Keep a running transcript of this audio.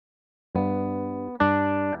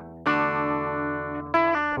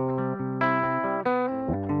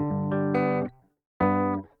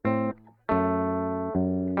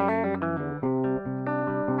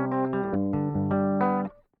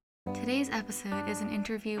episode is an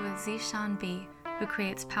interview with Zeeshan B, who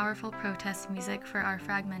creates powerful protest music for our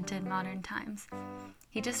fragmented modern times.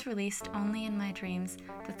 He just released Only in My Dreams,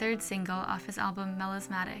 the third single off his album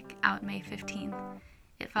Melismatic, out May 15th.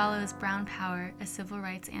 It follows Brown Power, a civil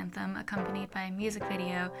rights anthem accompanied by a music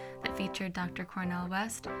video that featured Dr. Cornel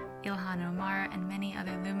West, Ilhan Omar, and many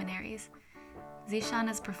other luminaries. Zeeshan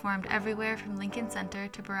has performed everywhere from Lincoln Center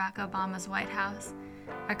to Barack Obama's White House.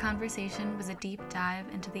 Our conversation was a deep dive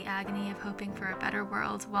into the agony of hoping for a better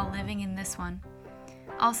world while living in this one.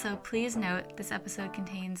 Also, please note this episode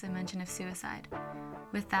contains a mention of suicide.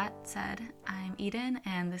 With that said, I'm Eden,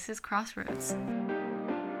 and this is Crossroads.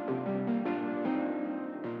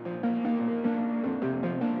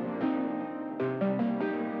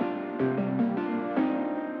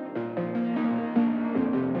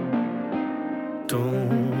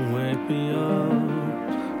 Don't wake me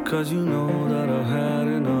up, 'cause you know that I've had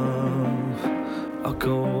enough. I'll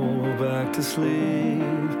go back to sleep,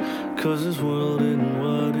 'cause this world isn't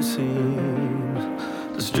what it seems.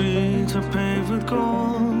 The streets are paved with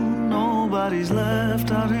gold, nobody's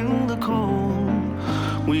left out in the cold.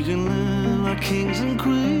 We can live like kings and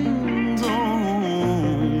queens,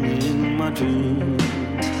 only in my dreams.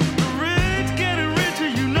 The rich getting richer,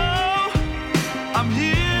 you know. I'm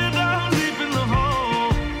here.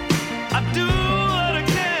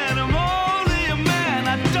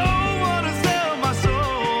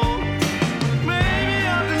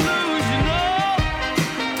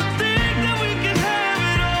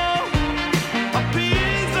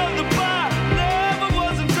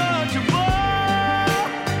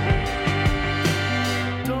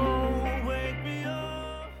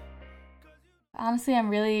 Honestly, I'm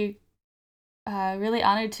really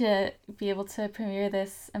honored to be able to premiere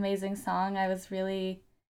this amazing song. I was really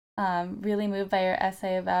moved by your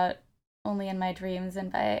essay about Only in My Dreams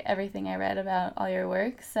and by everything I read about all your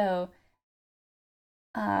work. So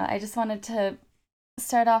I just wanted to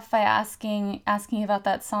start off by asking about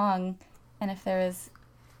that song, and if there was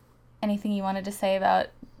anything you wanted to say about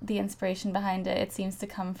the inspiration behind it. It seems to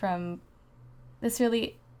come from this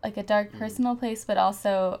really like a dark personal place, but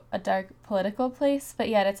also a dark political place, but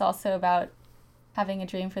yet it's also about having a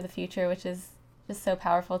dream for the future, which is just so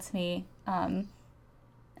powerful to me. And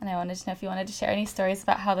I wanted to know if you wanted to share any stories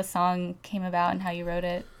about how the song came about and how you wrote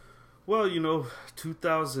it. Well,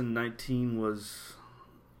 2019 was,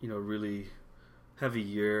 a really heavy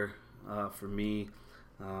year for me.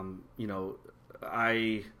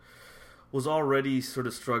 I was already sort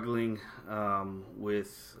of struggling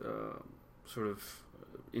with sort of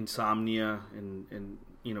insomnia and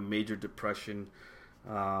major depression,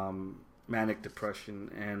 manic depression,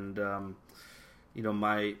 and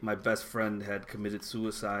my best friend had committed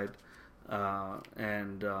suicide,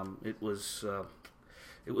 and it was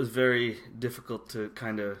very difficult to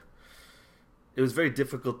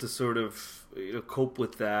sort of cope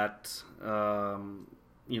with that, and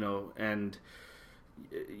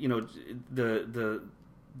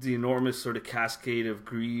the enormous sort of cascade of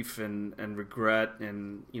grief and regret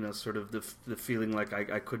and sort of the feeling like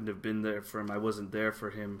I couldn't have been there for him. I wasn't there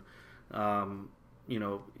for him.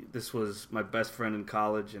 This was my best friend in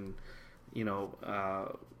college, and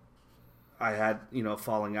I had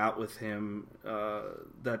falling out with him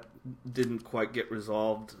that didn't quite get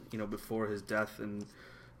resolved before his death, and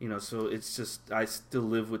so it's just I still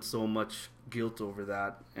live with so much guilt over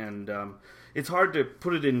that, and it's hard to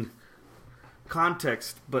put it in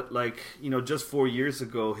context, but just 4 years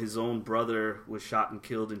ago his own brother was shot and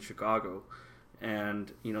killed in Chicago,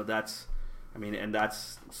 and that's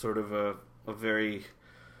sort of a very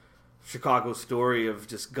Chicago story of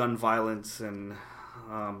just gun violence and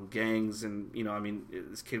gangs, and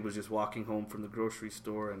this kid was just walking home from the grocery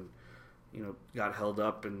store and got held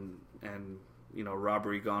up and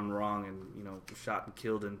robbery gone wrong and shot and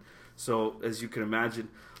killed. And so, as you can imagine,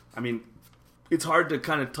 it's hard to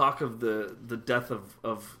kind of talk of the death of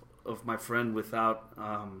my friend without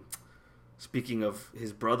speaking of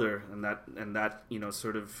his brother, and that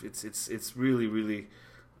sort of it's really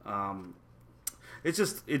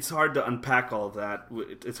it's hard to unpack all that.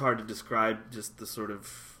 It's hard to describe just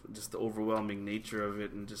the overwhelming nature of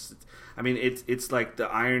it, and it's like the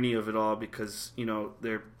irony of it all, because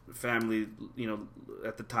their family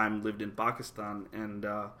at the time lived in Pakistan, and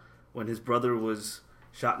when his brother was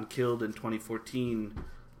shot and killed in 2014,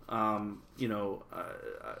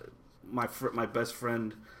 my best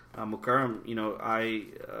friend Mukarram, I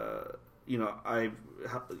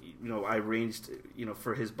arranged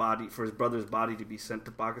for his brother's body to be sent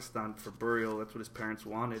to Pakistan for burial. That's what his parents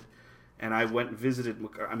wanted, and I went and visited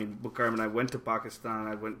Mukarram, and I went to Pakistan.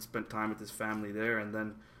 I went and spent time with his family there, and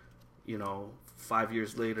then 5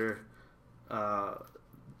 years later,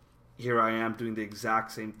 here I am doing the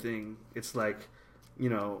exact same thing. It's like,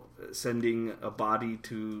 sending a body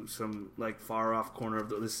to some like far off corner of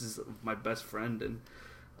this is my best friend. And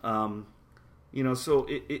so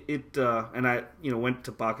it and I went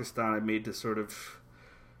to Pakistan. I made this sort of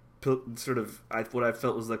what I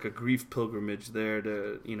felt was like a grief pilgrimage there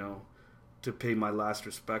to pay my last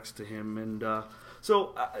respects to him. And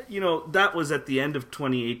that was at the end of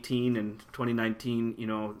 2018 and 2019,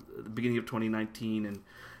 the beginning of 2019.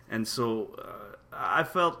 And so I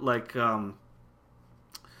felt like I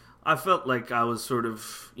was sort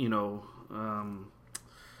of,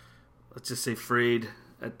 let's just say frayed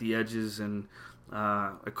at the edges, and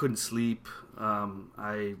I couldn't sleep.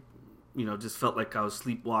 I just felt like I was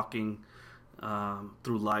sleepwalking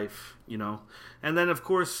through life, And then, of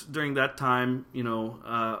course, during that time,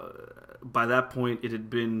 by that point, it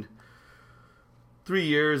had been 3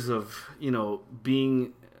 years of,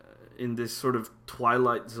 being in this sort of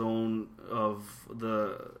twilight zone of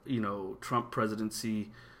the, Trump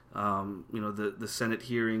presidency, the Senate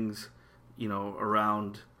hearings,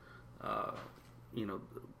 around,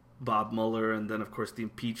 Bob Mueller, and then, of course, the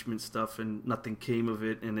impeachment stuff, and nothing came of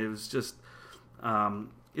it. And it was just,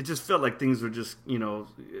 it just felt like things were just,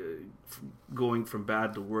 going from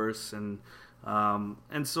bad to worse. And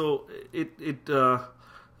so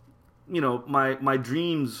my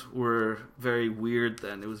dreams were very weird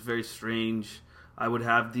then. It was very strange. I would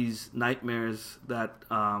have these nightmares that,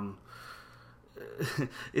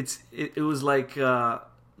 it was like,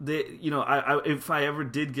 if I ever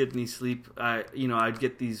did get any sleep, I'd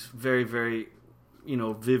get these very, very,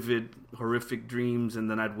 vivid, horrific dreams, and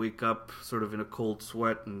then I'd wake up sort of in a cold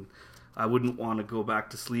sweat, and I wouldn't want to go back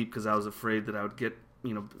to sleep because I was afraid that I would get,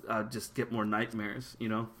 I'd just get more nightmares,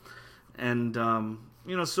 and so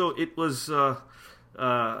it was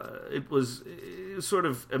sort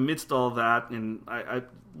of amidst all that, and I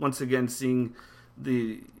once again seeing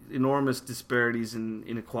the enormous disparities and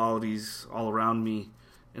inequalities all around me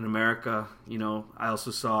in America. I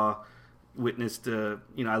also witnessed, I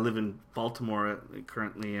live in Baltimore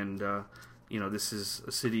currently, and, this is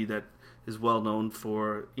a city that is well known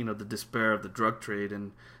for, the despair of the drug trade.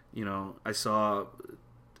 And, I saw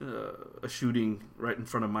a shooting right in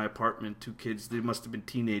front of my apartment, 2 kids, they must have been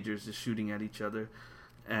teenagers, just shooting at each other.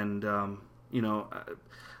 And, I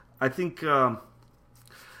think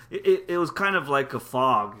it was kind of like a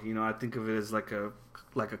fog, I think of it as like a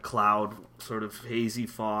cloud, sort of hazy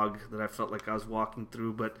fog that I felt like I was walking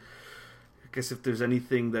through. But I guess if there's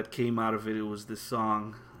anything that came out of it, it was this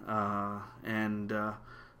song. And I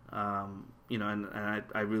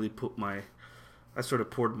really I sort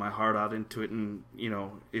of poured my heart out into it. And,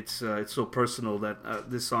 it's so personal that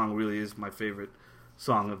this song really is my favorite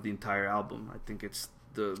song of the entire album. I think if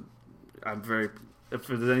there's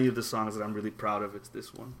any of the songs that I'm really proud of, it's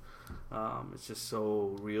this one. It's just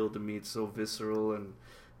so real to me. It's so visceral,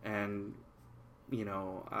 and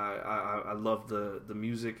I love the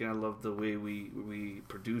music, and I love the way we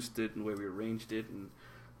produced it and the way we arranged it, and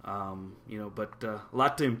but a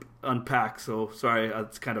lot to unpack. So sorry,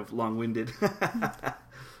 it's kind of long-winded.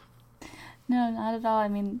 No, not at all. I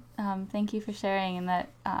mean, thank you for sharing, and that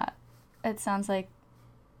it sounds like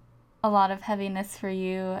a lot of heaviness for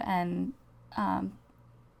you, and a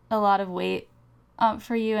lot of weight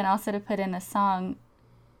for you, and also to put in a song.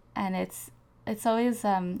 And it's always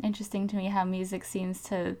interesting to me how music seems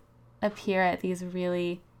to appear at these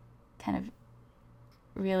really kind of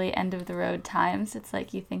really end of the road times. It's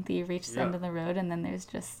like you think that you've reached the end of the road, and then there's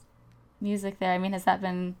just music there. I mean, has that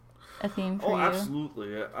been a theme for you? Oh,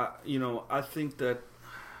 absolutely. I think that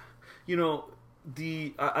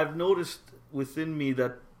I've noticed within me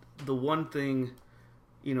that the one thing,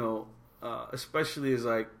 especially as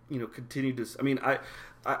I continue to, I mean,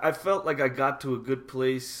 I felt like I got to a good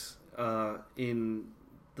place in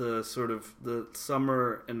the sort of the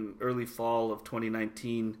summer and early fall of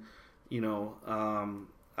 2019.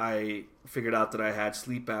 I figured out that I had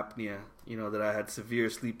sleep apnea, that I had severe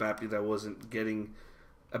sleep apnea, that I wasn't getting,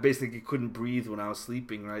 I basically couldn't breathe when I was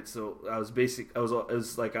sleeping, right? So it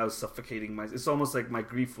was like I was suffocating it's almost like my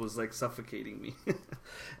grief was like suffocating me.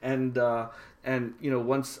 and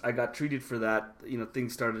once I got treated for that,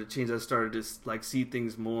 things started to change. I started to like see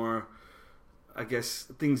things more, I guess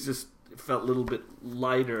things just felt a little bit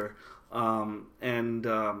lighter. And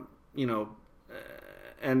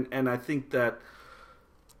I think that,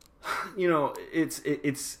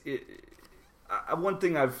 one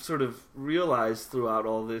thing I've sort of realized throughout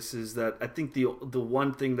all this is that I think the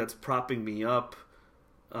one thing that's propping me up,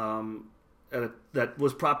 that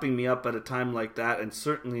was propping me up at a time like that, and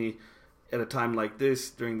certainly at a time like this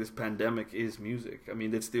during this pandemic is music. I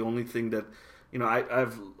mean, it's the only thing that,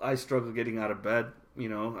 I struggle getting out of bed.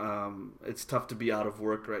 It's tough to be out of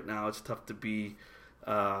work right now. It's tough to be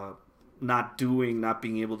not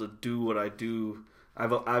being able to do what I do.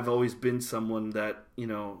 I've always been someone that,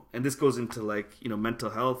 and this goes into mental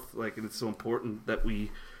health, and it's so important that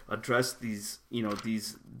we address these,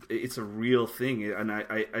 it's a real thing. And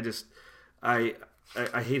I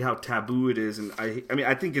hate how taboo it is. And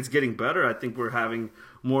I think it's getting better. I think we're having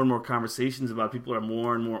more and more conversations about, people are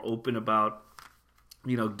more and more open about,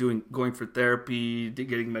 going for therapy,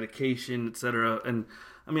 getting medication, etc. And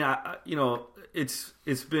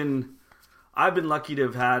I've been lucky to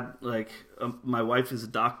have had my wife is a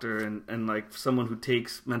doctor and someone who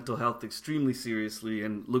takes mental health extremely seriously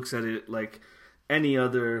and looks at it like any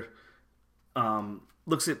other,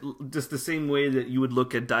 looks at just the same way that you would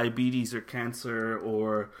look at diabetes or cancer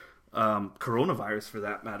or coronavirus for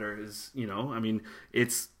that matter. Is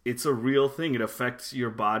it's a real thing. It affects your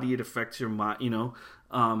body, it affects your mind,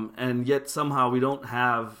 and yet somehow we don't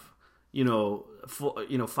have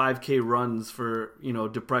 5K runs for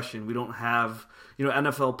depression. We don't have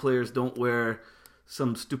NFL players don't wear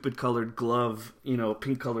some stupid colored glove,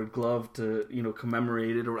 pink colored glove to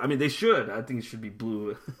commemorate it, or they should. I think it should be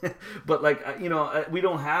blue, but we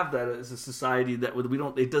don't have that as a society. That we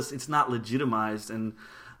don't. It's not legitimized, and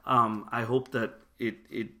I hope that it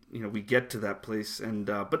we get to that place. And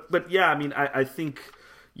but yeah, I think.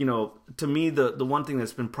 To me, the one thing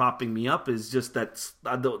that's been propping me up is just that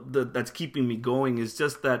that's keeping me going is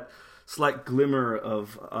just that slight glimmer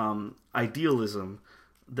of idealism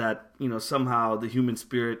that somehow the human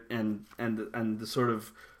spirit and the sort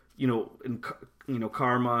of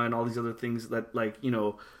karma and all these other things that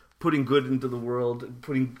putting good into the world,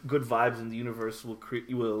 putting good vibes in the universe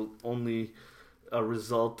will only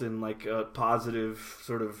result in a positive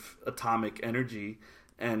sort of atomic energy.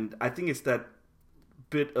 And I think it's that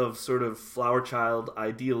bit of sort of flower child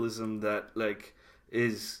idealism that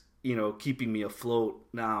is keeping me afloat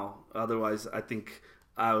now. Otherwise I think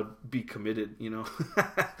I would be committed. Yeah,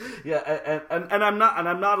 and I'm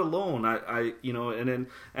not alone. I and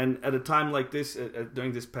at a time like this,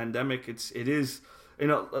 during this pandemic, it is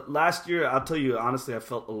last year, I'll tell you honestly, I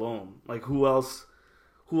felt alone. Who else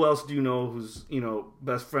do you know whose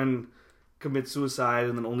best friend commit suicide,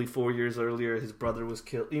 and then only 4 years earlier his brother was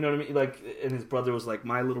killed, what I mean, and his brother was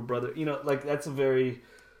my little brother, that's a very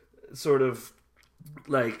sort of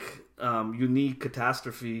unique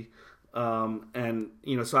catastrophe, and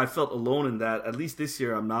so I felt alone in that. At least this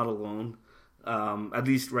year I'm not alone, at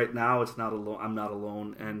least right now I'm not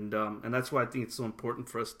alone, and that's why I think it's so important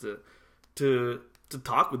for us to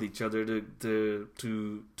talk with each other, to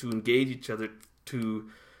engage each other, to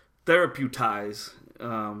therapeutize,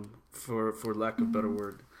 for lack of a better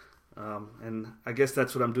word, and I guess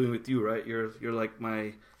that's what I'm doing with you, right? You're like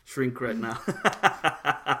my shrink right now. That's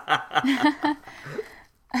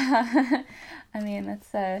what I'm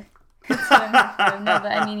no,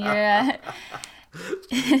 but you're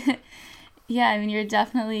yeah, you're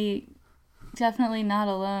definitely not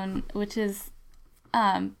alone, which is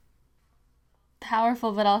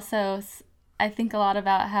powerful, but also I think a lot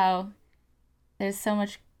about how there's so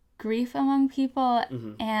much grief among people,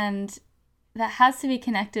 mm-hmm. and that has to be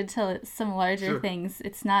connected to some larger sure. things.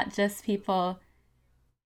 It's not just people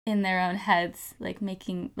in their own heads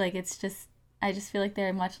making it's just, I just feel there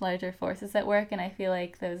are much larger forces at work, and I feel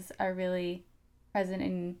those are really present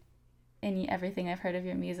in everything I've heard of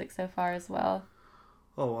your music so far as well.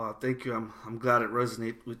 Oh wow, thank you. I'm glad it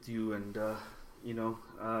resonates with you, and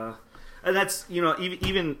and that's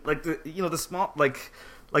even the small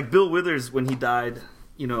Bill Withers when he died.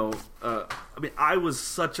 I was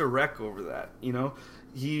such a wreck over that.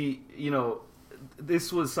 He,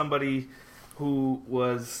 this was somebody who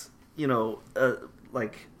was, one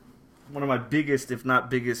of my biggest, if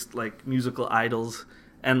not biggest, musical idols,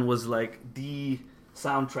 and was the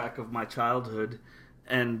soundtrack of my childhood.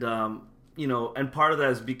 And, and part of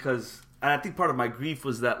that is because, and I think part of my grief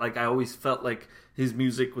was that, I always felt his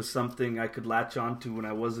music was something I could latch onto when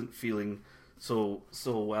I wasn't feeling so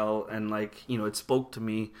well, and it spoke to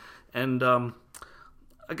me, and I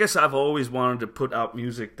guess I've always wanted to put out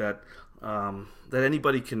music that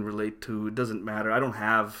anybody can relate to. It doesn't matter. I don't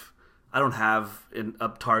have a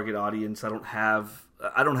target audience. I don't have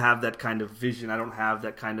that kind of vision. I don't have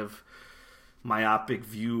that kind of myopic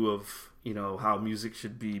view of how music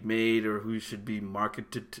should be made or who should be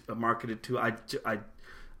marketed to.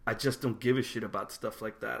 I just don't give a shit about stuff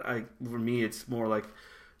like that. For me, it's more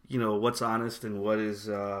what's honest and what is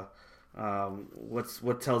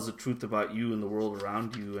what tells the truth about you and the world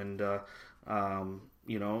around you, and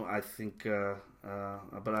I think,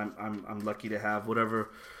 but I'm lucky to have whatever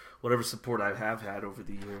support I have had over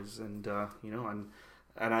the years, and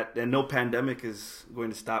and no pandemic is going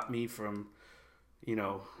to stop me from,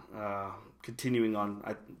 continuing on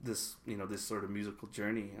this sort of musical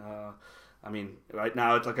journey. I mean, right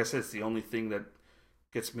now, it's like I said, it's the only thing that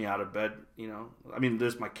gets me out of bed. I mean,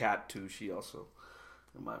 there's my cat too. She also,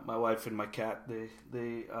 my wife and my cat,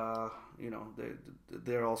 they're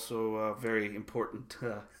also very important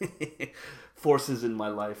forces in my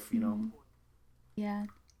life. Yeah,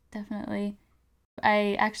 definitely.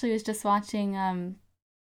 I actually was just watching in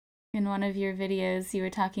one of your videos, you were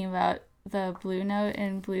talking about the blue note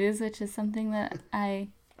in blues, which is something that I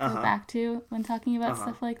go back to when talking about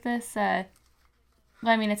stuff like this. Well,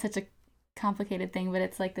 I mean, it's such a complicated thing, but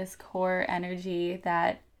it's like this core energy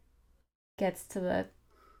that gets to the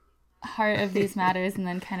heart of these matters and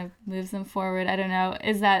then kind of moves them forward. I don't know.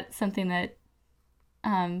 Is that something that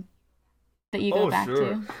that you go back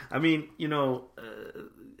to? I mean,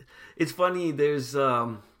 it's funny. There's,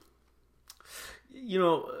 I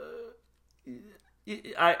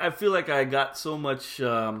feel like I got so much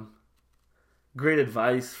great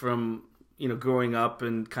advice from growing up,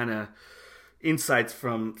 and kind of insights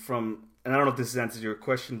from and I don't know if this answers your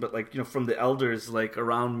question, but like from the elders like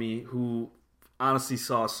around me who honestly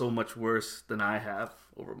saw so much worse than I have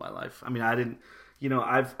over my life. I mean, I didn't,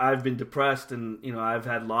 I've been depressed, and I've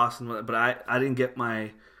had loss, but I didn't get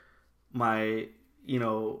my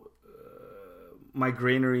my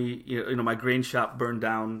granary, my grain shop burned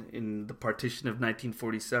down in the partition of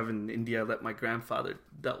 1947 in India that my grandfather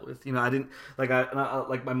dealt with. I didn't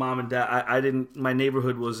like my mom and dad. I didn't. My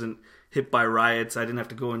neighborhood wasn't hit by riots. I didn't have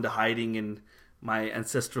to go into hiding in my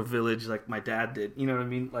ancestral village like my dad did. You know what I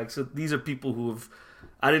mean? Like, so these are people who have.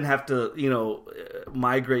 I didn't have to,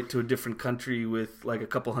 migrate to a different country with like a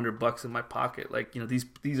couple $100 in my pocket. Like,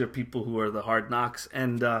 these are people who are the hard knocks,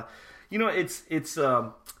 and it's.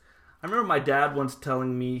 I remember my dad once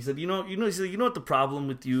telling me, he said, you know what the problem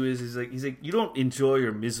with you is? He's like, you don't enjoy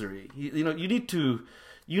your misery. You need to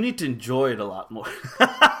enjoy it a lot more.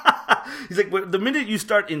 He's like, the minute you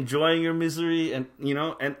start enjoying your misery, and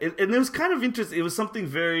it was kind of interesting. It was something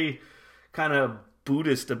very kind of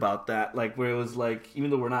Buddhist about that, like where it was like, even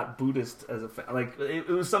though we're not Buddhist as it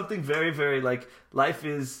was something very, very like life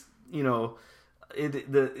is,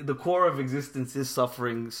 the core of existence is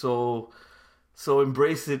suffering. So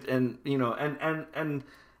embrace it, and and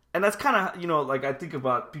that's kind of like I think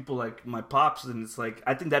about people like my pops, and it's like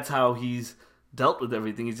I think that's how he's dealt with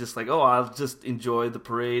everything. He's just like, oh, I'll just enjoy the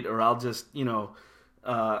parade, or I'll just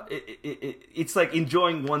it's like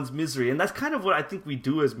enjoying one's misery, and that's kind of what I think we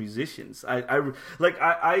do as musicians.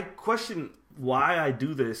 I question why I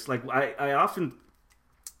do this. Like I often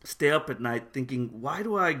stay up at night thinking, why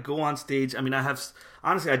do I go on stage? I mean, I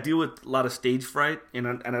deal with a lot of stage fright, and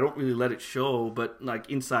I don't really let it show, but like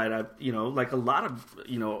inside, like a lot of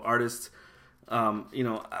artists,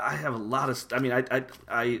 I have a lot of. I mean,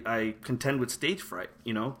 I contend with stage fright,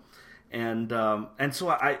 and so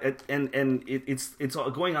it's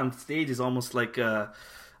going on stage is almost like a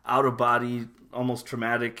out of body, almost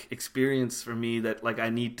traumatic experience for me that like I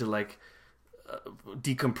need to like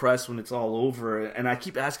decompress when it's all over. And I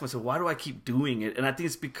keep asking myself, why do I keep doing it? And I think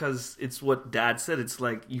it's because it's what Dad said. It's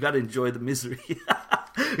like, you got to enjoy the misery.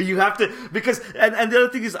 You have to, because and the other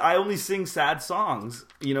thing is, I only sing sad songs,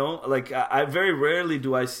 like I very rarely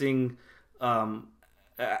do I sing happy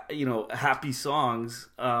songs,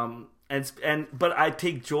 but I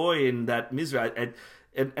take joy in that misery.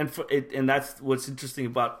 And that's what's interesting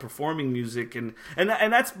about performing music, and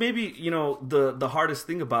that's maybe the hardest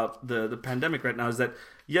thing about the pandemic right now is that,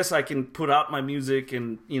 yes, I can put out my music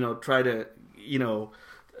and try to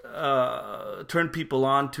turn people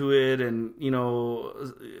on to it, and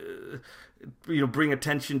bring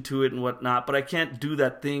attention to it and whatnot, but I can't do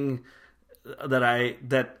that thing that I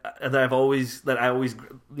always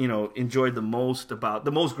enjoyed the most, about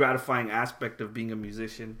the most gratifying aspect of being a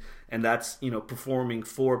musician, and that's performing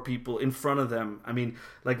for people in front of them. I mean,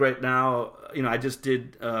 like right now, I just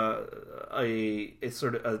did a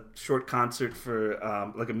sort of a short concert for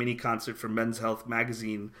like a mini concert for Men's Health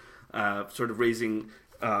magazine, sort of raising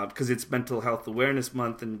because it's Mental Health Awareness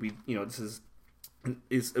Month, and we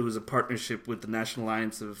it was a partnership with the National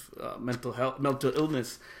Alliance of mental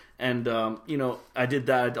illness. And, I did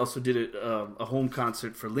that. I also did a home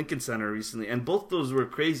concert for Lincoln Center recently. And both those were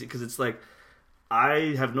crazy because it's like,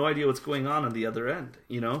 I have no idea what's going on the other end,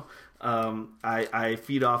 I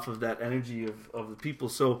feed off of that energy of the people.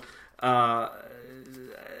 So,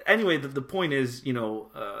 anyway, the point is,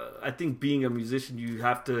 I think being a musician, you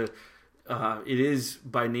have to it is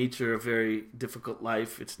by nature a very difficult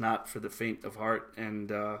life. It's not for the faint of heart, and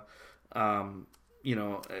you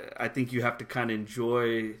know, I think you have to kind of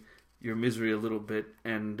enjoy your misery a little bit,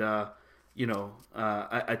 and you know,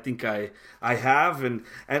 I think I have, and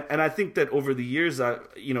I think that over the years,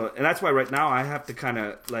 you know, and that's why right now I have to kind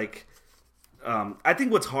of like, I think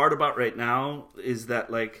what's hard about right now is that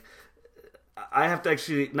like, I have to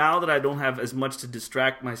actually, now that I don't have as much to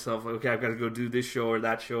distract myself, like, okay, I've got to go do this show or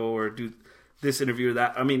that show or do this interview or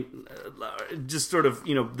that. I mean, just sort of,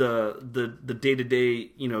 you know, the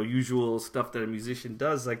day-to-day, you know, usual stuff that a musician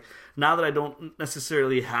does. Like, now that I don't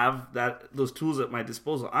necessarily have those tools at my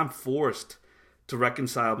disposal, I'm forced to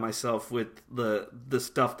reconcile myself with the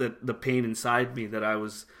stuff, that the pain inside me that I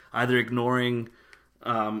was either ignoring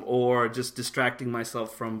or just distracting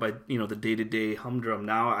myself from by, you know, the day-to-day humdrum.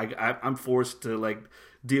 Now I'm forced to like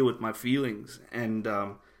deal with my feelings, and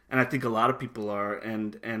I think a lot of people are,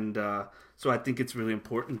 and so I think it's really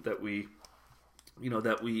important that we, you know,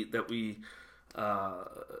 that we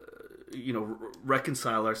you know,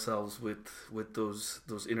 reconcile ourselves with those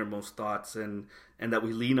innermost thoughts, and that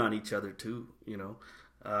we lean on each other too, you know,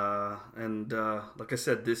 and like I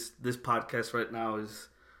said, this podcast right now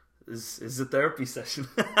is a therapy session.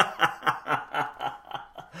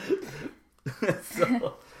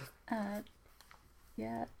 So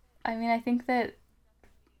yeah, I mean, I think that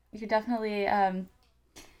you're definitely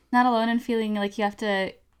not alone in feeling like you have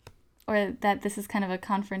to, or that this is kind of a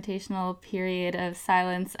confrontational period of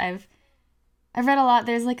silence. I've read a lot.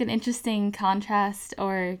 There's like an interesting contrast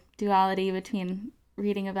or duality between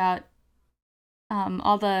reading about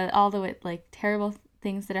all the like terrible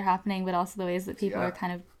things that are happening, but also the ways that people are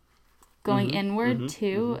kind of going inward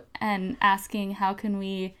too, and asking how can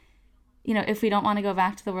we, you know, if we don't want to go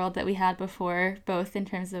back to the world that we had before, both in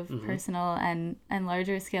terms of personal and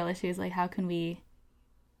larger scale issues, like how can we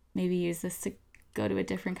maybe use this to go to a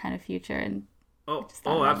different kind of future? And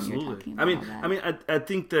absolutely. I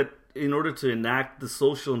think that in order to enact the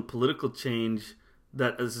social and political change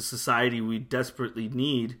that as a society we desperately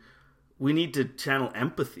need, we need to channel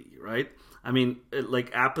empathy, right? I mean,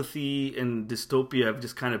 like apathy and dystopia have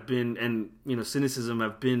just kind of been, and you know, cynicism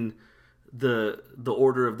have been the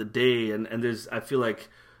order of the day, and there's, I feel like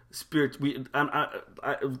it's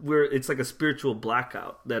like a spiritual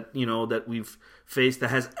blackout that, you know, that we've faced, that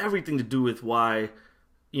has everything to do with why,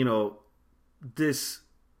 you know, this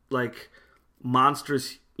like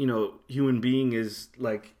monstrous, you know, human being is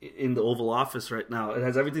like in the Oval Office right now. It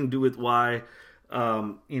has everything to do with why,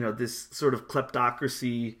 you know, this sort of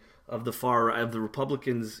kleptocracy of the far right, of the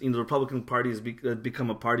Republicans, you know, the Republican Party has become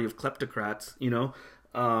a party of kleptocrats, you know.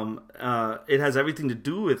 It has everything to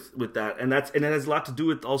do with that, and it has a lot to do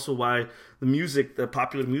with also why the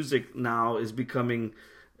popular music now is becoming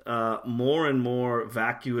more and more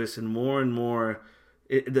vacuous and more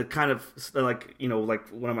the kind of, like, you know, like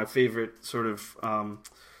one of my favorite sort of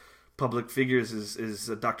public figures is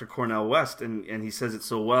Dr. Cornel West, and he says it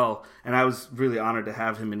so well, and I was really honored to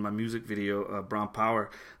have him in my music video, Brown Power,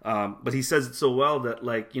 but he says it so well that,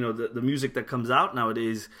 like, you know, the music that comes out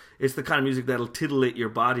nowadays, it's the kind of music that'll titillate your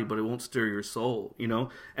body, but it won't stir your soul, you know,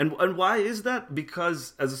 and why is that?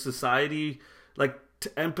 Because as a society, like,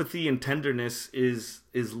 empathy and tenderness is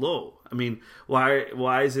low. I mean,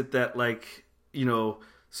 why is it that, like, you know,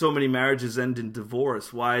 so many marriages end in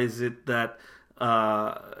divorce? Why is it that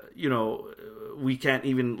you know, we can't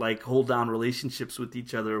even like hold down relationships with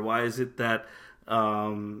each other? Why is it that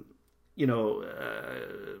you know,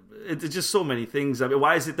 it's just so many things. I mean,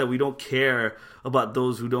 why is it that we don't care about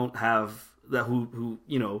those who don't have that, who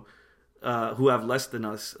you know, who have less than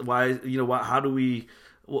us? Why, you know, how do we?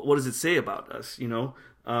 What does it say about us? You know,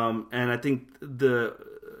 and I think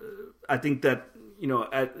that, you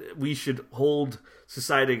know, we should hold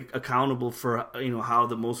society accountable for, you know, how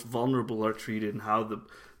the most vulnerable are treated and how the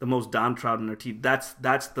most downtrodden are treated.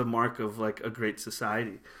 That's the mark of like a great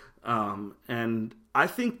society. And I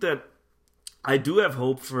think that I do have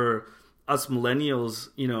hope for us millennials,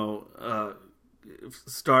 you know,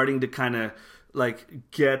 starting to kind of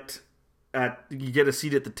like get a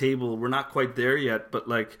seat at the table. We're not quite there yet, but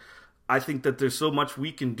like, I think that there's so much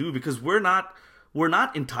we can do, because we're not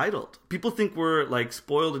entitled. People think we're like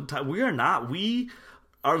spoiled and entitled. We are not. We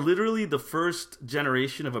are literally the first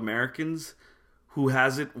generation of Americans who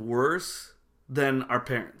has it worse than our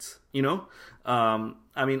parents, you know?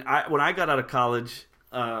 I mean, when I got out of college,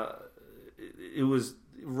 it was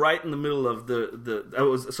right in the middle of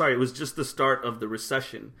it was just the start of the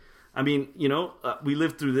recession. I mean, you know, we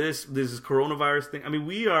lived through this coronavirus thing. I mean,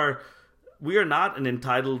 we are not an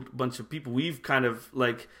entitled bunch of people. We've kind of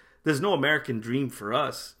like, there's no American dream for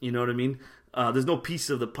us, you know what I mean? there's no piece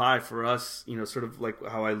of the pie for us, sort of like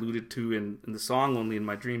how I alluded to in the song "Only in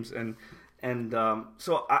My Dreams." And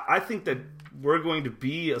so I think that we're going to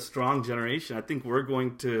be a strong generation. I think we're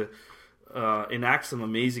going to enact some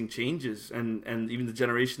amazing changes, and even the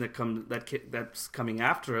generation that's coming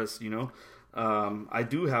after us. I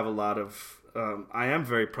do have a lot of. I am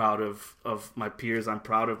very proud of my peers. I'm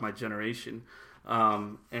proud of my generation.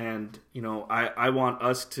 And I want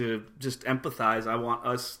us to just empathize. I want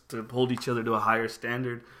us to hold each other to a higher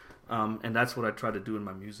standard. And that's what I try to do in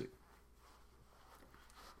my music.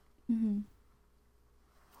 Mm-hmm.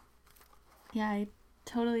 Yeah, I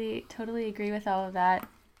totally agree with all of that.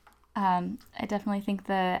 I definitely think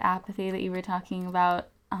the apathy that you were talking about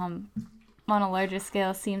on a larger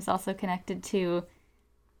scale seems also connected to,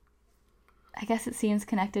 I guess it seems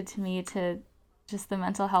connected to me to just the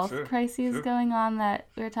mental health crises going on that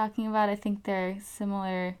we were talking about. I think they're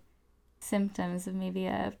similar symptoms of maybe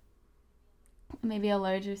a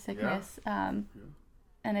larger sickness. And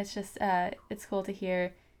it's just, it's cool to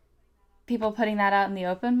hear people putting that out in the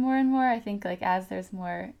open more and more. I think like as there's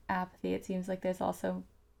more apathy, it seems like there's also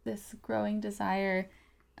this growing desire,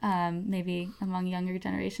 maybe among younger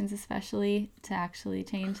generations especially, to actually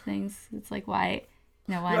change things. It's like, why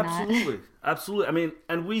not? Absolutely. I mean,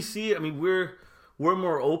 and we see, we're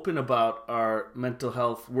more open about our mental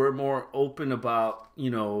health. We're more open about,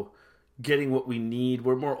 getting what we need.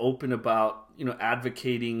 We're more open about,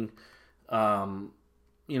 advocating,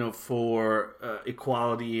 for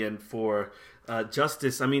equality and for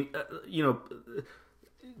justice.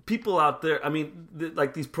 People out there,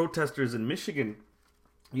 like these protesters in Michigan,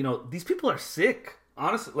 these people are sick.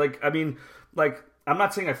 Honestly, I'm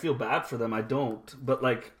not saying I feel bad for them. I don't. But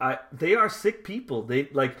they are sick people. They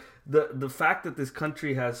the fact that this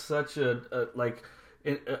country has such a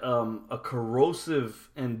corrosive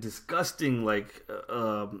and disgusting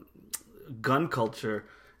gun culture.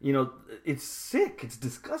 It's sick. It's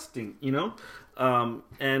disgusting. And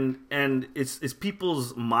it's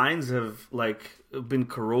people's minds have been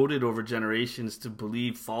corroded over generations to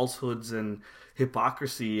believe falsehoods and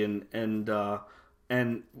hypocrisy and at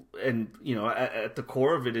the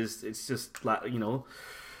core of it it's just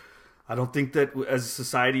I don't think that as a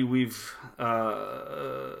society we've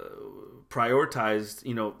prioritized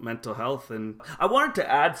mental health. And I wanted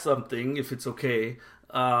to add something, if it's okay,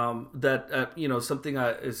 that something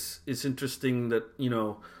is interesting that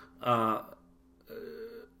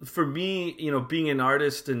for me, being an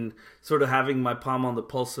artist and sort of having my palm on the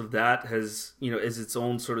pulse of that has is its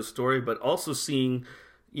own sort of story, but also seeing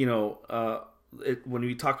when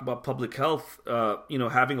we talk about public health,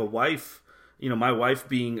 having a wife, my wife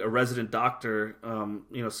being a resident doctor,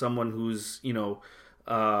 someone who's the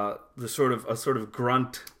sort of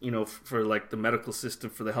grunt, for the medical system,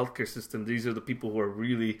 for the healthcare system. These are the people who are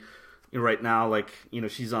really right now,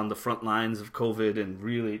 she's on the front lines of COVID and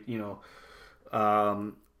really,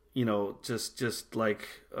 just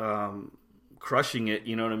crushing it,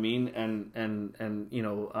 you know what I mean? And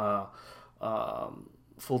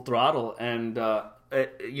full throttle. And,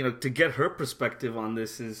 to get her perspective on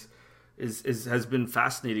this has been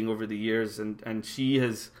fascinating over the years. And she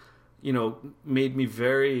has, made me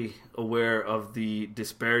very aware of the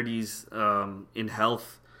disparities, in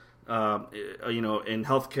health, in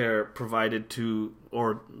healthcare provided to,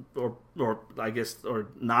 or I guess, or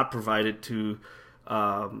not provided to,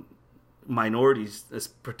 minorities,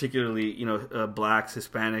 particularly, Blacks,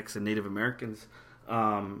 Hispanics, and Native Americans.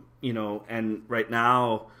 And right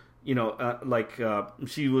now,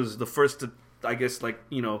 she was the first to, I guess,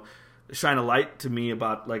 shine a light to me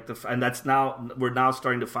about and that's now, we're now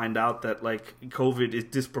starting to find out that COVID is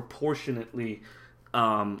disproportionately,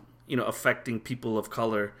 affecting people of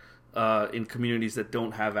color, in communities that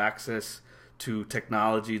don't have access to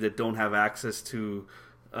technology, that don't have access to,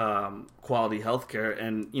 quality healthcare.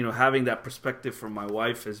 And, having that perspective from my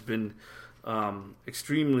wife has been,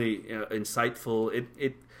 extremely insightful.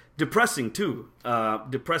 It depressing too,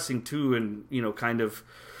 and kind of,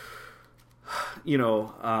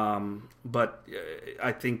 but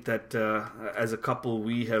I think that as a couple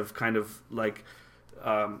we have kind of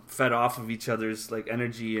fed off of each other's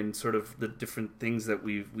energy and sort of the different things that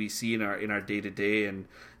we see in our day to day, and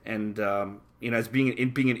as being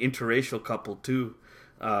an interracial couple too.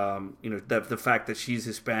 The fact that she's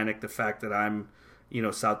Hispanic, the fact that I'm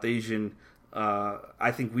South Asian,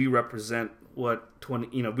 I think we represent we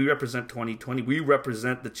represent 2020. We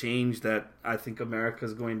represent the change that I think America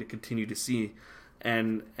is going to continue to see,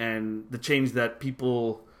 and the change that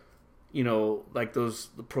people, those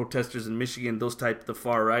the protesters in Michigan, those type, the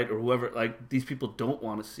far right or whoever, these people don't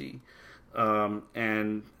want to see.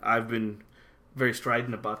 And I've been very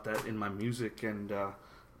strident about that in my music, and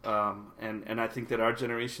I think that our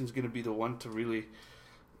generation is going to be the one to really,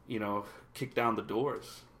 kick down the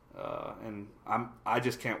doors. And I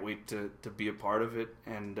just can't wait to be a part of it.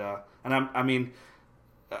 And I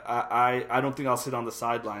don't think I'll sit on the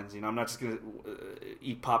sidelines. I'm not just gonna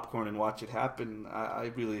eat popcorn and watch it happen.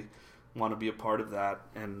 I really want to be a part of that,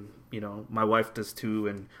 and my wife does too,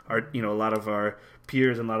 and a lot of our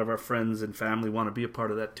peers and a lot of our friends and family want to be a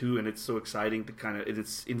part of that too. And it's so exciting to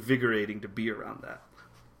it's invigorating to be around that.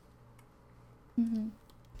 Mm-hmm.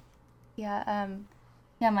 Yeah.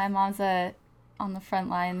 My mom's on the front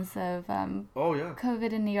lines of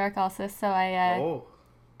COVID in New York also, so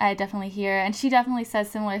I definitely hear, and she definitely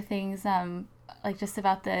says similar things, like just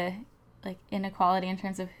about the inequality in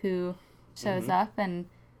terms of who shows up, and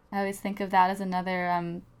I always think of that as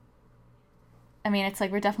another. It's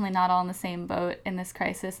like we're definitely not all in the same boat in this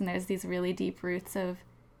crisis, and there's these really deep roots of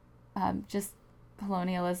just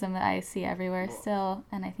colonialism that I see everywhere still,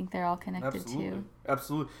 and I think they're all connected too.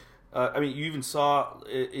 Absolutely. You even saw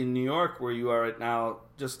in New York, where you are right now,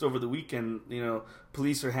 just over the weekend,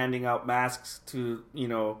 police are handing out masks to,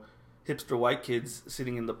 hipster white kids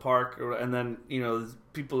sitting in the park, and then,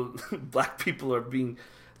 people, black people they're beating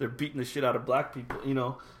the shit out of black people,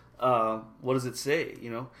 what does it say,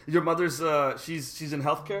 Your mother's, she's in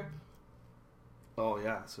healthcare? Oh,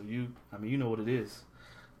 yeah, so you know what it is.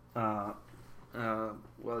 And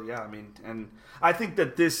I think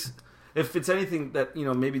that if it's anything that,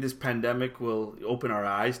 maybe this pandemic will open our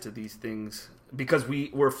eyes to these things, because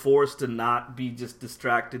we're forced to not be just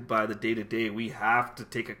distracted by the day-to-day. We have to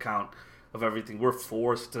take account of everything. We're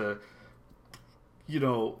forced to,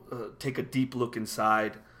 take a deep look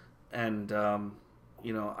inside. And,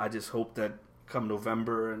 I just hope that come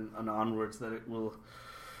November and onwards that it will,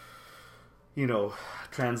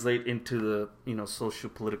 translate into the, social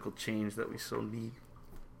political change that we so need.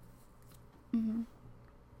 Mm-hmm.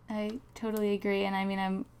 I totally agree, and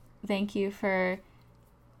I'm thank you for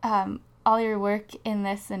all your work in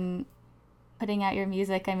this and putting out your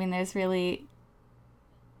music. There's really,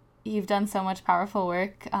 you've done so much powerful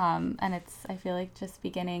work, and it's, I feel like, just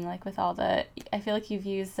beginning, with all I feel like you've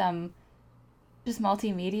used just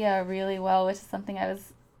multimedia really well, which is something I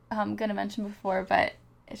was going to mention before, but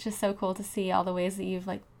it's just so cool to see all the ways that you've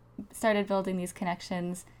started building these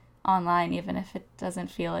connections online, even if it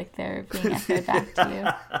doesn't feel like they're being echoed back to you.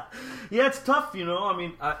 Yeah, it's tough,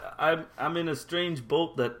 I'm in a strange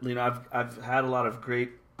boat that, I've had a lot of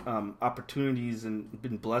great opportunities and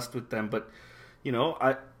been blessed with them, but,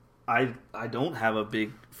 I don't have a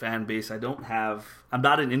big fan base. I'm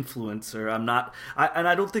not an influencer. And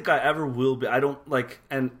I don't think I ever will be. I don't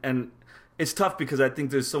and it's tough because I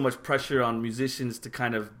think there's so much pressure on musicians to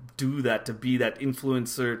kind of do that, to be that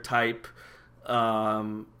influencer type,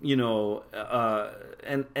 or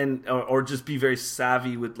just be very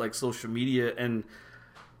savvy with social media. And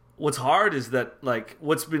what's hard is that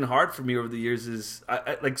what's been hard for me over the years is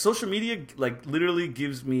I social media literally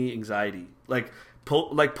gives me anxiety.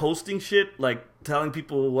 Posting shit, telling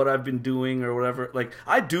people what I've been doing or whatever.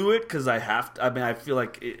 I do it because I have to. I feel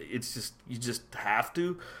like it's just, you just have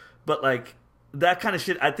to. But that kind of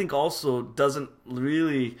shit, I think also doesn't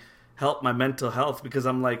really help my mental health, because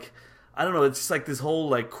I'm I don't know, it's just this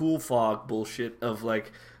whole cool fog bullshit of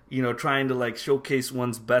trying to showcase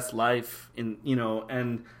one's best life in,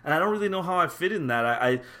 and I don't really know how I fit in that.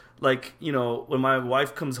 I when my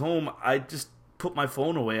wife comes home, I just put my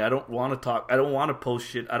phone away. I don't want to talk. I don't want to post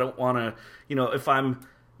shit. I don't want to, if I'm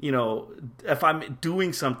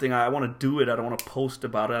doing something, I want to do it. I don't want to post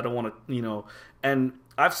about it. I don't want to, and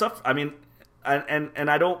I've suffered. And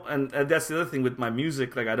I don't, and that's the other thing with my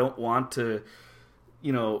music. I don't want to,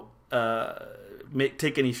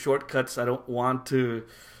 take any shortcuts. I don't want to,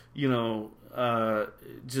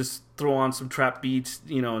 just throw on some trap beats,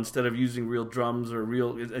 instead of using real drums or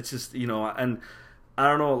real. It's just, and I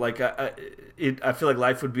don't know. I feel like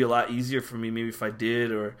life would be a lot easier for me maybe if I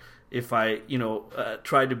did, or if I,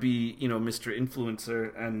 tried to be, Mr.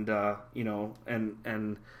 Influencer, and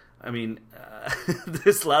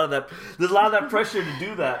there's a lot of that pressure to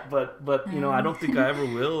do that, but I don't think I ever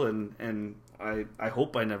will, and I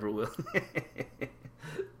hope I never will.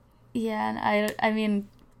 Yeah, and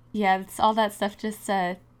it's all that stuff. Just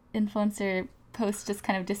influencer posts just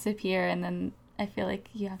kind of disappear, and then I feel like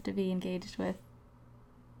you have to be engaged with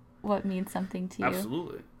what means something to you.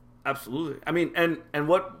 Absolutely. And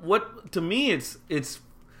what to me, it's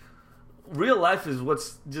real life is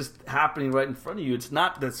what's just happening right in front of you. It's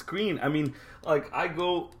not the screen. I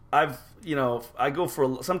go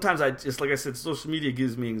for, sometimes I just, like I said, social media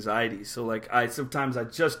gives me anxiety. So sometimes I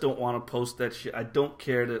just don't want to post that shit. I don't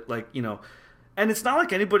care to And it's not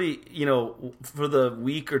like anybody, for the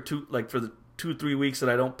week or two, like for the 2-3 weeks that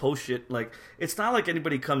I don't post shit, like it's not like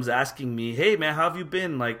anybody comes asking me, "Hey man, how have you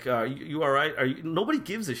been? Like, you all right? Are you?" Nobody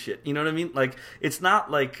gives a shit. You know what I mean? Like, it's not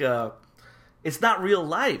like it's not real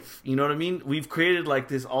life. You know what I mean? We've created like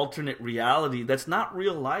this alternate reality that's not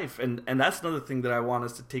real life, and that's another thing that I want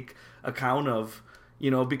us to take account of.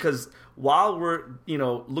 Because while we're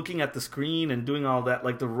looking at the screen and doing all that,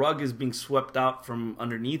 like the rug is being swept out from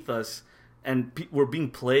underneath us. And we're being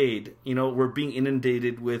played, we're being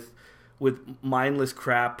inundated with mindless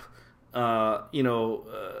crap, like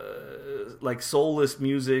soulless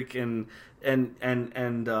music and kind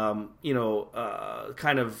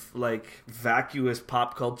of like vacuous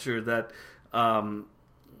pop culture that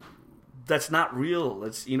that's not real.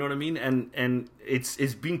 It's what I mean, and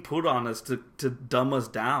it's being put on us to dumb us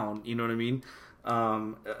down. You know what I mean?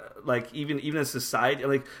 Like even as society,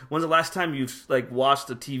 like when's the last time you've like watched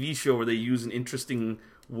a TV show where they use an interesting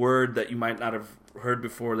word that you might not have heard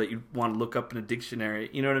before that you want to look up in a dictionary?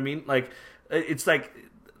 You know what I mean? Like it's like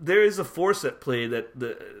there is a force at play that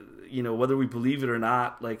whether we believe it or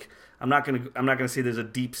not. Like I'm not gonna say there's a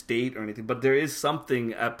deep state or anything, but there is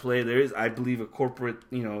something at play. There is, I believe, a corporate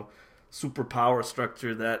superpower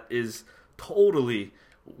structure that is totally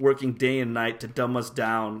working day and night to dumb us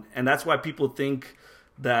down. And that's why people think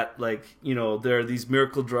that like there are these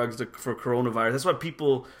miracle drugs for coronavirus. That's why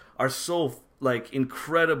people are so like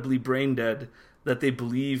incredibly brain dead that they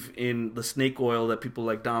believe in the snake oil that people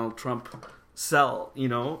like Donald Trump sell.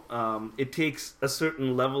 It takes a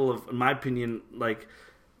certain level of, in my opinion, like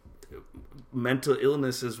mental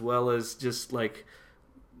illness as well as just like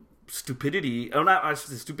stupidity. I'm not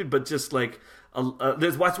actually stupid, but just like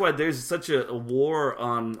that's why there's such a war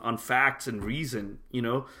on facts and reason,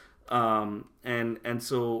 and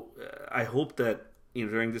so I hope that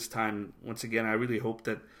during this time, once again, I really hope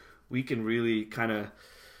that we can really kind of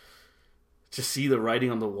just see the writing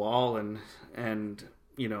on the wall and kind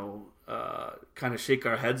of shake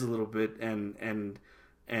our heads a little bit and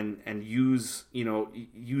use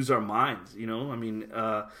our minds. I mean,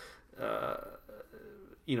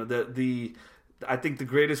 I think the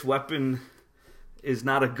greatest weapon is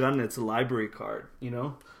not a gun, it's a library card,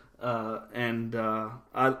 and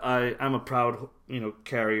I'm a proud,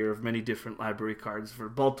 carrier of many different library cards for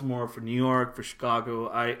Baltimore, for New York, for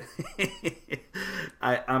Chicago.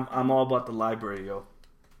 I'm all about the library, yo.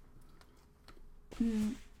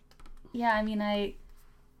 Yeah, I mean, I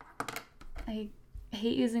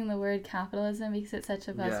hate using the word capitalism because it's such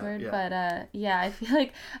a buzzword, but I feel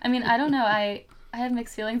like, I mean, I don't know, I have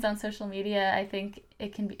mixed feelings on social media. I think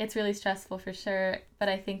it's really stressful for sure, but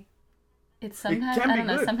I think it's sometimes, I don't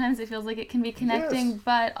know, good. Sometimes it feels like it can be connecting, yes.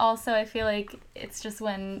 But also I feel like it's just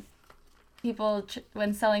when people,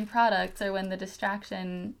 when selling products or when the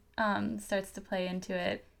distraction starts to play into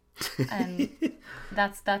it, and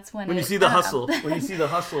that's when you see the hustle. When you see the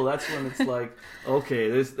hustle, that's when it's like, okay,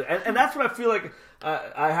 and that's what I feel like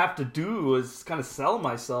I have to do is kind of sell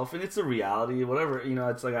myself, and it's a reality, whatever.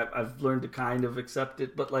 It's like I've learned to kind of accept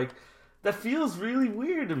it, but like that feels really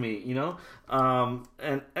weird to me,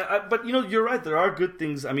 but you're right. There are good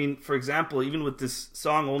things. I mean, for example, even with this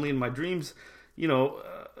song "Only in My Dreams," the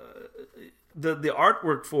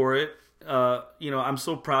artwork for it, I'm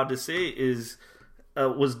so proud to say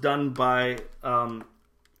was done by one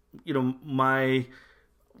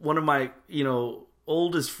of my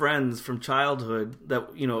oldest friends from childhood that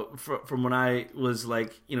from when I was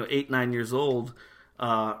like 8-9 years old.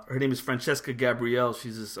 Her name is Francesca Gabrielle.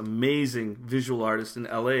 She's this amazing visual artist in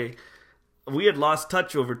LA. We had lost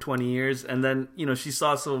touch over 20 years, and then she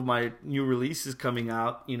saw some of my new releases coming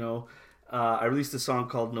out. I released a song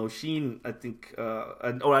called No Sheen, I think,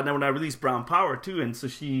 and then when I released Brown Power too, and so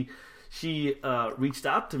she reached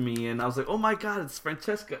out to me, and I was like, oh my god, it's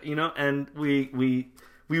Francesca, and we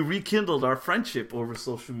rekindled our friendship over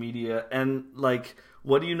social media. And like,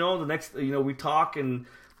 what do you know, the next we talk, and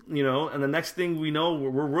and the next thing we know,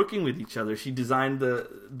 we're working with each other. She designed the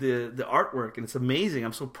artwork, and it's amazing.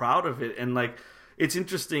 I'm so proud of it. And like, it's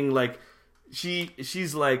interesting, like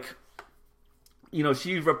she's like,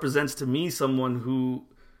 she represents to me someone who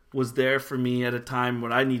was there for me at a time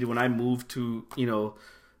when I moved to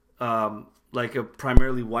like a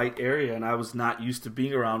primarily white area, and I was not used to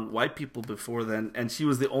being around white people before then. And she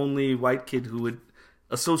was the only white kid who would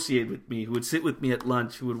associate with me, who would sit with me at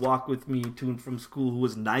lunch, who would walk with me to and from school, who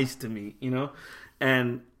was nice to me,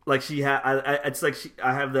 and like it's like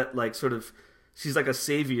I have that like sort of, she's like a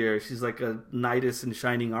savior, she's like a knightus in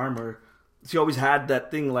shining armor. She always had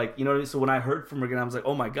that thing, like, so when I heard from her again, I was like,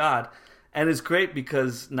 oh my god. And it's great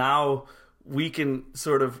because now we can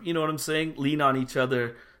sort of, what I'm saying, lean on each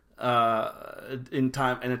other in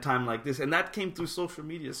a time like this, and that came through social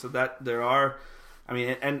media. So that there are, I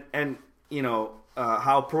mean, and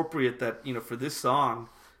how appropriate that for this song,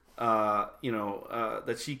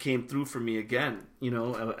 that she came through for me again,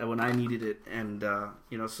 when I needed it, and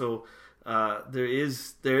so there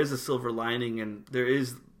is a silver lining, and there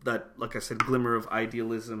is that, like I said, glimmer of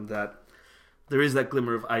idealism that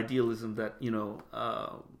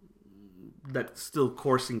that's still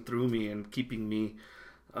coursing through me and keeping me,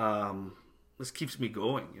 this keeps me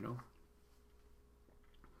going,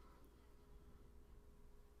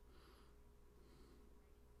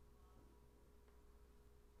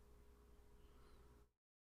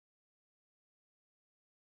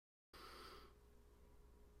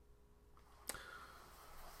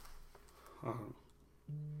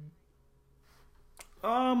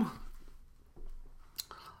 Um.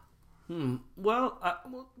 Well,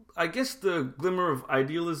 I guess the glimmer of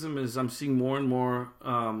idealism is I'm seeing more and more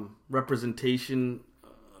representation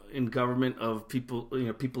in government of people,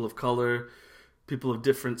 people of color, people of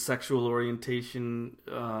different sexual orientation,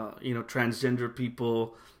 transgender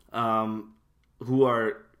people, who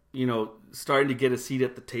are, starting to get a seat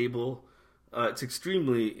at the table. It's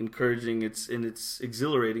extremely encouraging. It's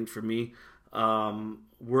exhilarating for me.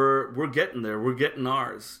 We're getting there. We're getting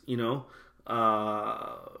ours.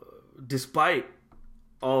 Despite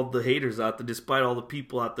all the haters out there, despite all the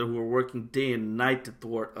people out there who are working day and night to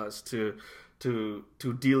thwart us, to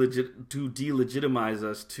delegitimize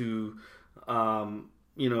us, to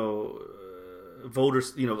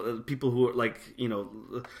voters, people who are like,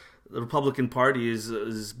 the Republican Party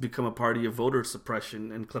is become a party of voter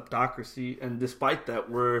suppression and kleptocracy, and despite that,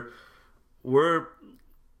 we're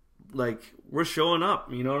showing up.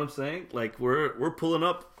 You know what I'm saying? Like we're pulling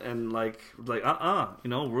up, and we're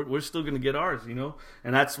still gonna get ours.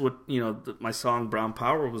 And that's what my song Brown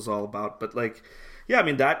Power was all about. But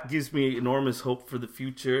that gives me enormous hope for the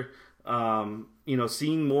future.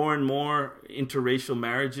 Seeing more and more interracial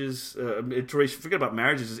marriages, forget about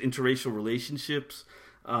marriages, just interracial relationships.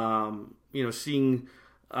 Seeing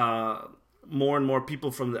more and more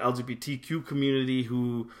people from the LGBTQ community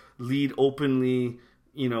who lead openly,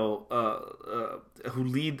 who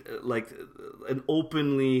lead like an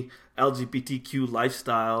openly LGBTQ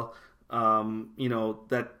lifestyle. That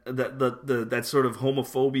sort of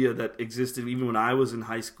homophobia that existed even when I was in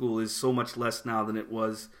high school is so much less now than it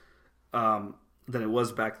was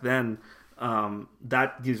back then.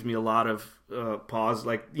 That gives me a lot of pause.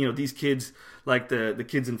 Like, these kids, like the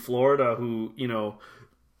kids in Florida who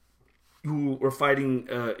were fighting,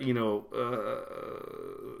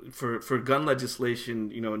 for gun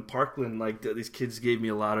legislation, in Parkland. Like, these kids gave me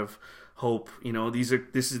a lot of hope. This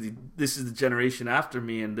is the generation after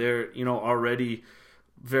me, and they're already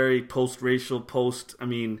very post-racial, post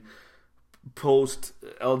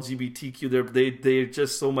LGBTQ. They're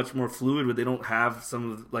just so much more fluid, but they don't have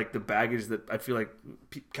some of the baggage that I feel like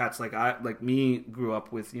cats like me grew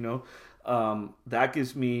up with. That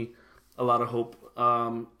gives me a lot of hope.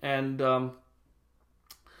 I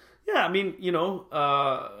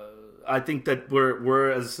think that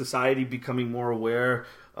we're as a society becoming more aware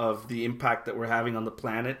of the impact that we're having on the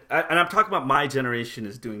planet. And I'm talking about my generation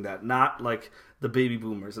is doing that, not like the baby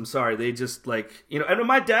boomers. I'm sorry. They just and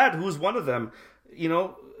my dad, who was one of them,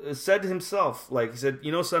 said to himself, he said,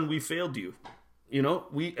 son, we failed you.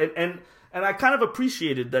 And I kind of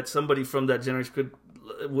appreciated that somebody from that generation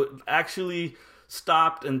would actually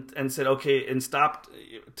stopped and said, okay, and stopped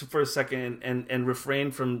for a second and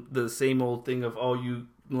refrained from the same old thing of, oh, you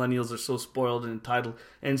millennials are so spoiled and entitled.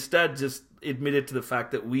 And instead just admitted to the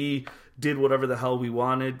fact that we did whatever the hell we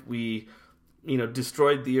wanted. We,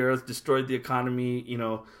 destroyed the earth, destroyed the economy,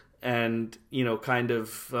 and, kind of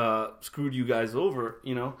screwed you guys over,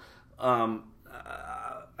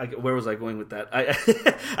 where was I going with that?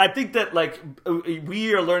 I think that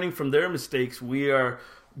we are learning from their mistakes. We are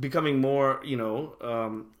becoming more,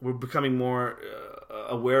 we're becoming more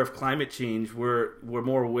aware of climate change. We're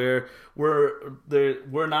more aware. We're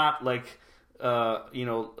not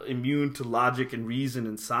immune to logic and reason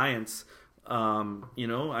and science. And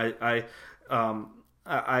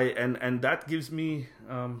that gives me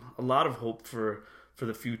a lot of hope for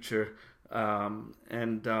the future.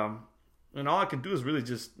 And all I can do is really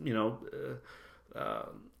just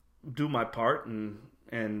do my part and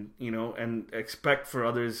expect for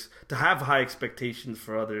others to have high expectations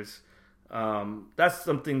for others. That's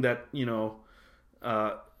something that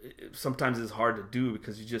sometimes is hard to do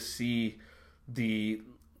because you just see the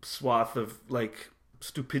swath of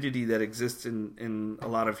stupidity that exists in a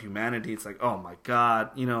lot of humanity. It's like, oh my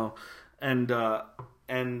God,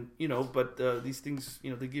 but these things,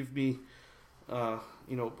 they give me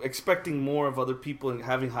expecting more of other people and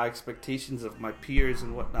having high expectations of my peers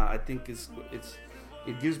and whatnot, I think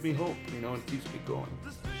it gives me hope, and keeps me going.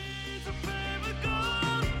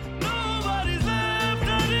 Nobody's left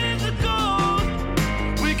out in the cold.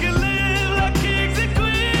 We can live like kings and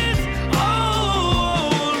queens.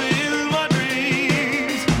 Oh, in my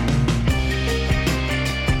dreams.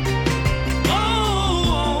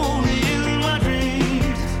 Oh, in my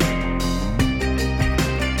dreams.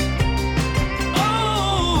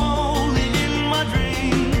 Oh, in my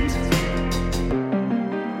dreams.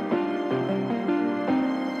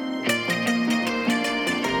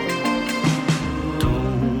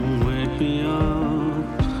 Don't wake me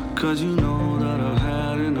up, 'cause you know that I've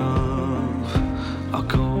had enough. I'll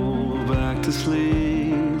go back to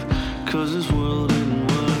sleep, 'cause this world